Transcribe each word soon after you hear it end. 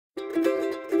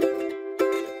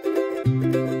Okay,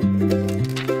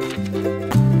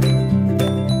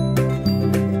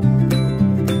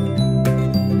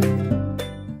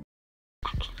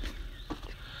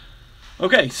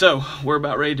 so we're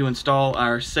about ready to install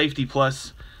our Safety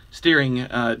Plus steering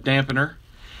dampener,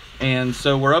 and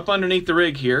so we're up underneath the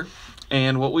rig here.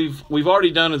 And what we've already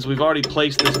done is we've already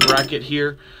placed this bracket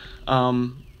here.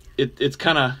 It's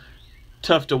kind of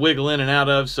tough to wiggle in and out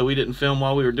of, so we didn't film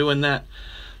while we were doing that.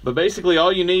 But basically,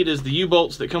 all you need is the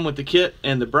U-bolts that come with the kit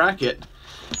and the bracket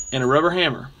and a rubber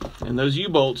hammer. And those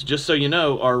U-bolts, just so you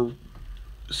know, are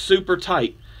super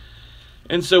tight.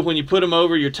 And so when you put them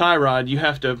over your tie rod, you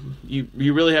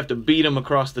really have to beat them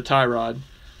across the tie rod,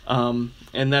 and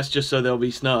that's just so they'll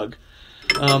be snug.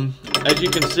 As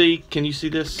you can see, can you see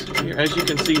this here? As you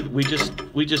can see, we just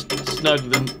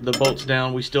snugged the bolts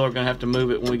down. We still are going to have to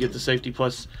move it when we get the Safety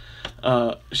Plus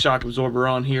shock absorber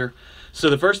on here. So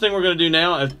the first thing we're going to do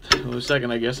now, a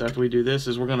second I guess after we do this,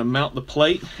 is we're going to mount the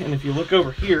plate. And if you look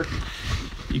over here,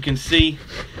 you can see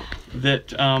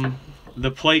that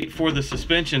the plate for the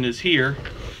suspension is here,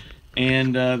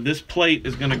 and this plate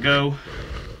is going to go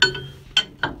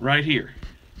right here.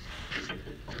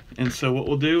 And so what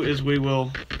we'll do is we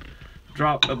will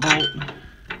drop a bolt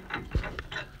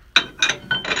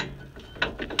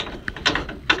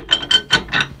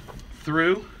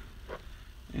through,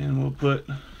 and we'll put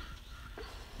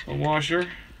a washer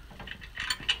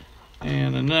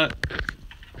and a nut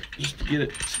just to get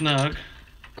it snug.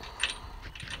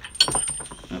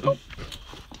 Uh-oh.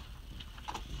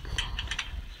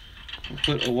 We'll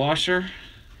put a washer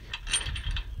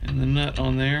and the nut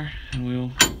on there, and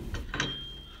we'll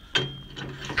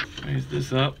raise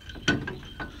this up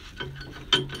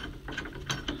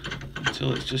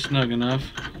until it's just snug enough.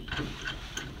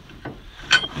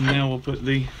 And now we'll put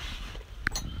the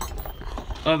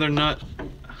other nut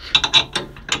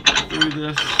through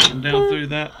this and down through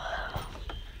that,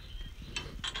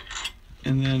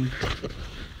 and then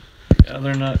the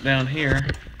other nut down here.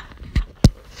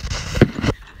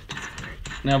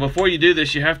 Now before you do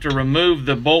this, you have to remove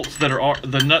the bolts that are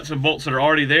the nuts and bolts that are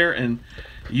already there, and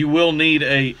you will need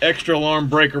a extra alarm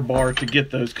breaker bar to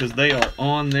get those because they are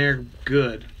on there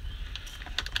good.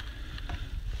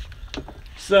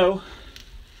 So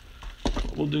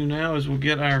what we'll do now is we'll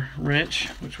get our wrench,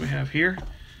 which we have here,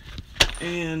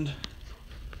 and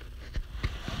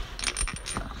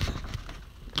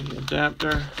the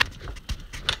adapter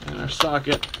and our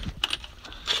socket,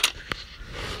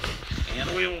 and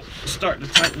we'll start to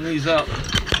tighten these up.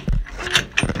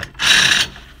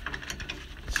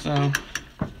 So I'm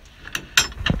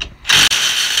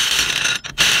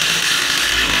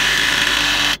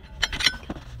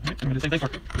going to do the same thing for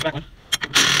the back one.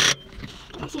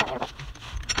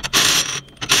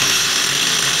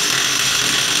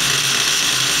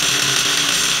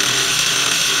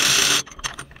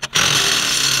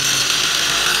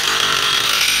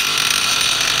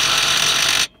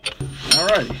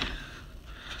 Alrighty,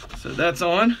 so that's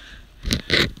on.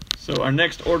 So our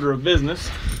next order of business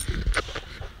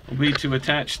will be to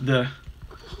attach the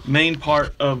main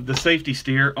part of the safety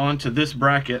steer onto this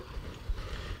bracket.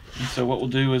 And so what we'll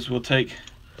do is we'll take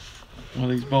one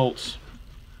of these bolts.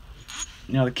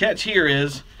 Now the catch here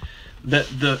is that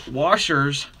the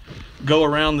washers go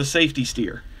around the safety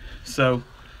steer. So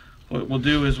what we'll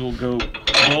do is we'll go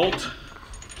bolt,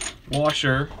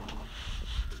 washer,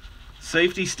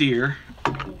 safety steer,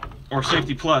 or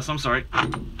Safety Plus, I'm sorry,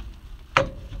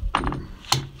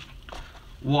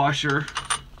 washer,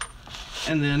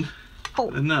 and then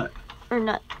the nut. Or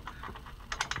nut.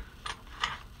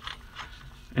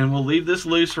 And we'll leave this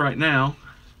loose right now,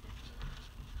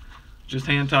 just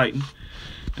hand tighten.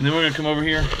 And then we're going to come over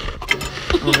here,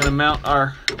 and we're going to mount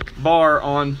our bar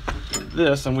on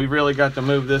this, and we've really got to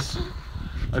move this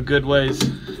a good ways.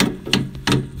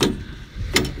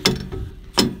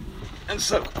 And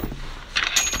so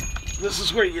this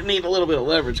is where you need a little bit of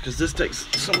leverage, because this takes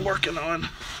some working on.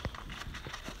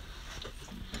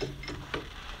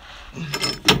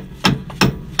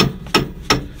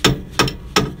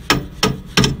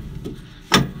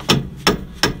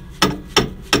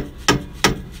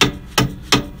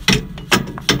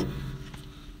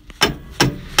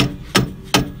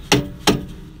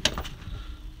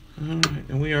 Alright,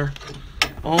 and we are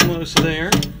almost there.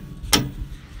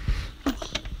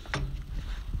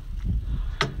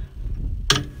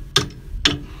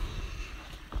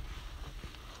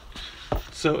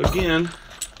 So again,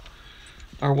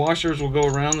 our washers will go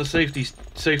around the Safety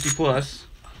Plus.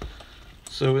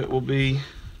 So it will be,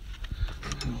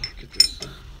 get this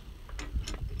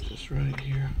just right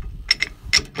here.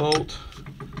 Bolt,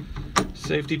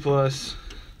 Safety Plus,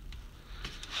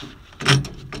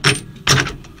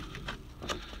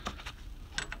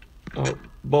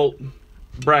 bolt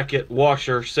bracket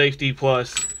washer, safety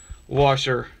plus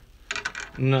washer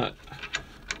nut.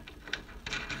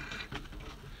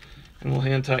 And we'll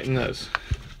hand tighten those.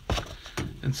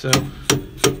 And so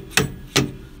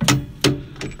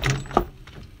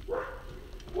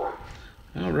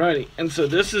alrighty, and so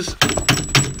this is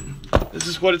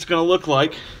what it's going to look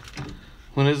like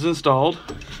when it's installed.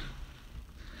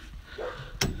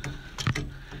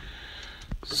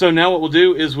 So now what we'll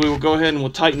do is we will go ahead and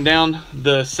we'll tighten down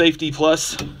the safety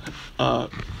plus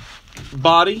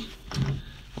body.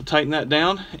 We'll tighten that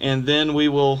down, and then we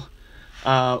will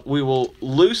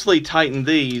loosely tighten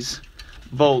these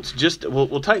bolts.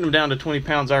 We'll tighten them down to 20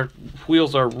 pounds. Our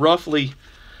wheels are roughly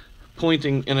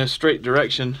pointing in a straight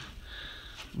direction,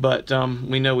 but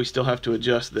we know we still have to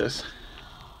adjust this.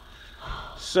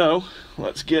 So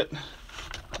let's get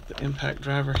the impact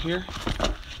driver here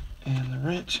and the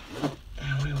wrench,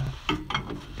 and we will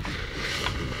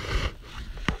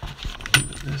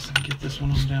put this and get this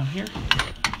one on down here.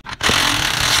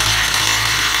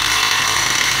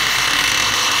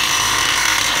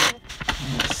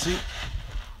 Let's see.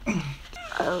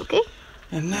 Okay.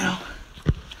 And now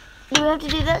do we have to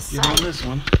do this get side? on this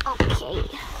one. Okay.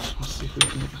 Let's see if we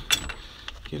can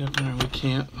get up in there. We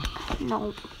can't.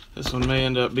 No. This one may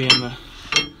end up being the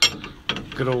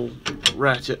good old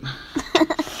ratchet. I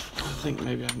think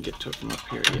maybe I can get to it from up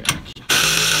here. Yeah, I can.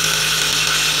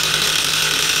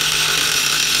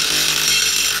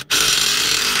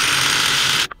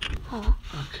 Oh.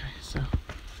 Okay, so.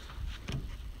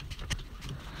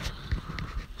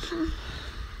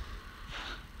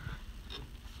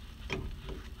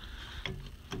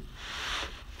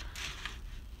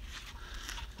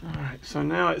 Alright, so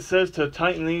now it says to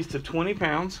tighten these to 20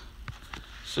 pounds.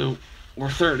 So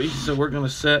we're 30, so we're going to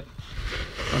set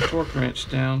our torque wrench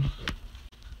down.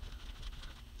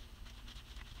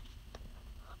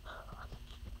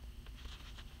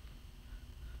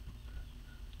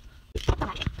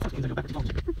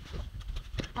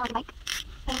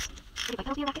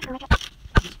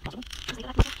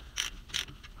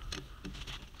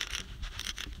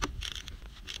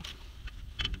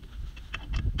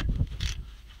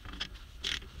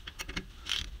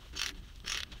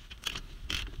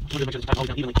 I wanted to make sure this tighten all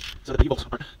down evenly so that the U-bolts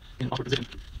aren't in an awkward position.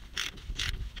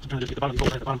 I'm trying to just get the bottom of these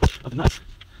bolts right at the bottom of the nuts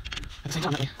at the same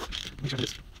time, that way make sure that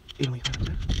it's evenly.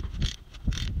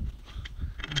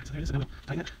 Alright, so there it is, and now we'll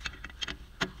tighten it.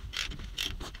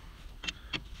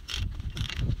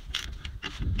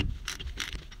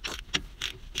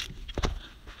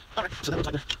 Alright, so that looks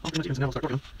like they're all pretty much even, so now we'll start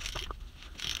working them.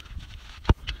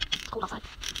 It's cold outside.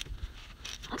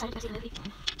 I'm excited to go see the movie.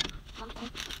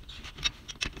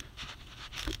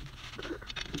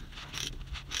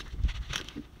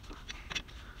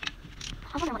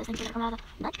 I wonder what this thing's gonna come out of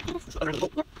the nut. It's under the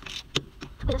bolt. Yep.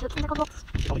 Wait, those things are called bolts.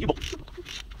 It's called a U-bolt. See,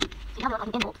 now they look like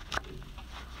an in-bolt.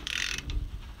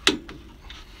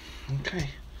 Okay,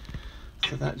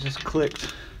 so that just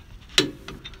clicked.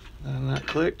 And that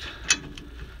clicked.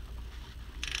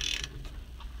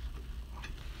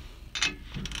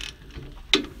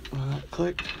 And that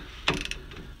clicked.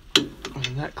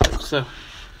 And that clicked. So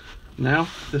now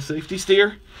the safety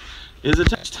steer is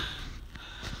attached.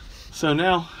 So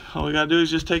now all we gotta do is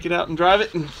just take it out and drive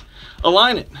it and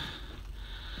align it.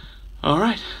 All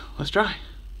right, let's try.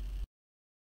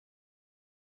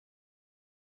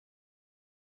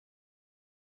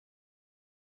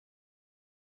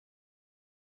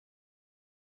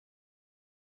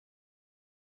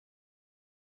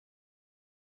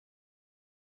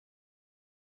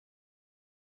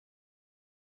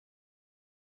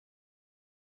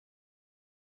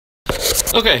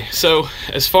 Okay, so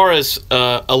as far as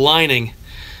aligning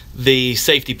the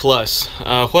Safety Plus,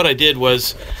 what I did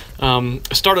was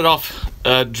started off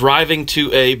driving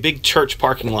to a big church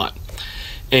parking lot,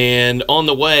 and on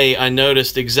the way I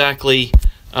noticed exactly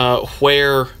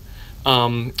where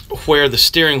the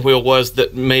steering wheel was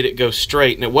that made it go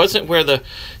straight, and it wasn't where the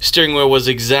steering wheel was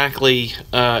exactly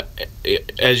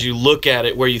as you look at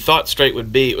it where you thought straight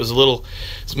would be. It was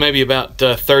maybe about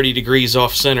 30 degrees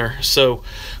off center. So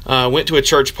went to a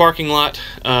church parking lot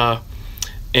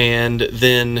and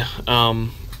then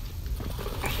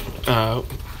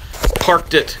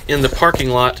parked it in the parking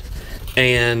lot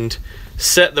and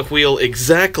set the wheel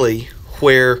exactly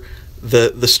where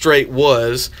the straight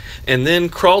was, and then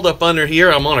crawled up under here.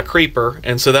 I'm on a creeper,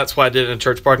 and so that's why I did it in a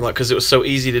church parking lot, because it was so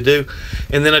easy to do.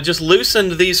 And then I just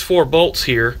loosened these 4 bolts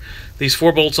here, these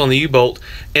 4 bolts on the U-bolt,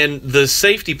 and the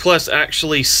Safety Plus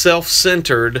actually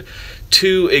self-centered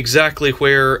to exactly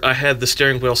where I had the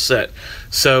steering wheel set.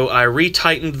 So I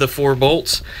retightened the 4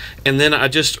 bolts, and then I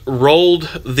just rolled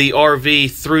the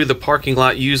RV through the parking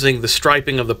lot using the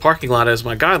striping of the parking lot as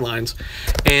my guidelines,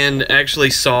 and actually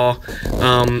saw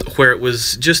where it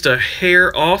was just a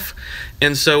hair off.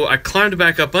 And so I climbed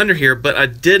back up under here, but I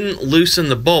didn't loosen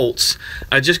the bolts.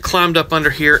 I just climbed up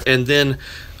under here and then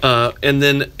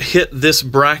hit this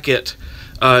bracket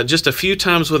just a few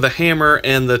times with a hammer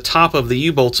and the top of the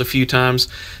U-bolts a few times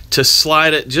to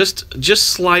slide it just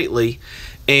slightly,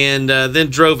 and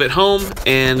then drove it home,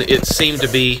 and it seemed to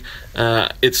be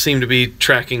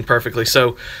tracking perfectly.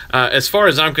 So as far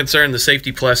as I'm concerned, the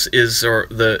Safety Plus is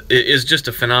just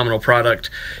a phenomenal product.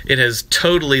 It has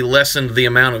totally lessened the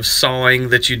amount of sawing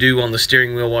that you do on the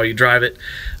steering wheel while you drive it.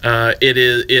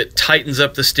 It tightens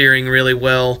up the steering really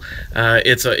well.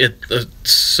 It's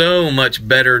so much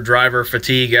better driver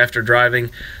fatigue after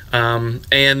driving.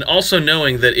 And also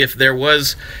knowing that if there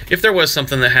was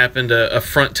something that happened, a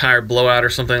front tire blowout or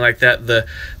something like that,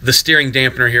 the steering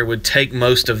dampener here would take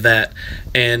most of that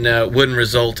and wouldn't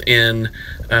result in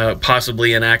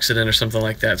possibly an accident or something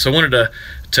like that. So I wanted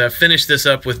to finish this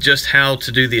up with just how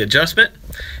to do the adjustment,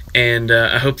 and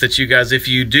I hope that you guys, if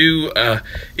you do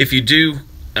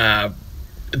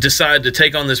decide to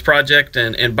take on this project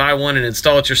and buy one and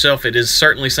install it yourself, it is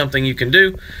certainly something you can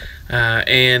do.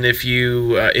 And if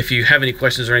you have any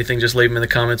questions or anything, just leave them in the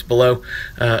comments below.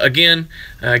 Again,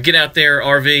 get out there,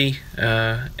 RV,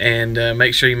 and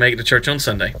make sure you make it to church on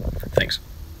Sunday. Thanks.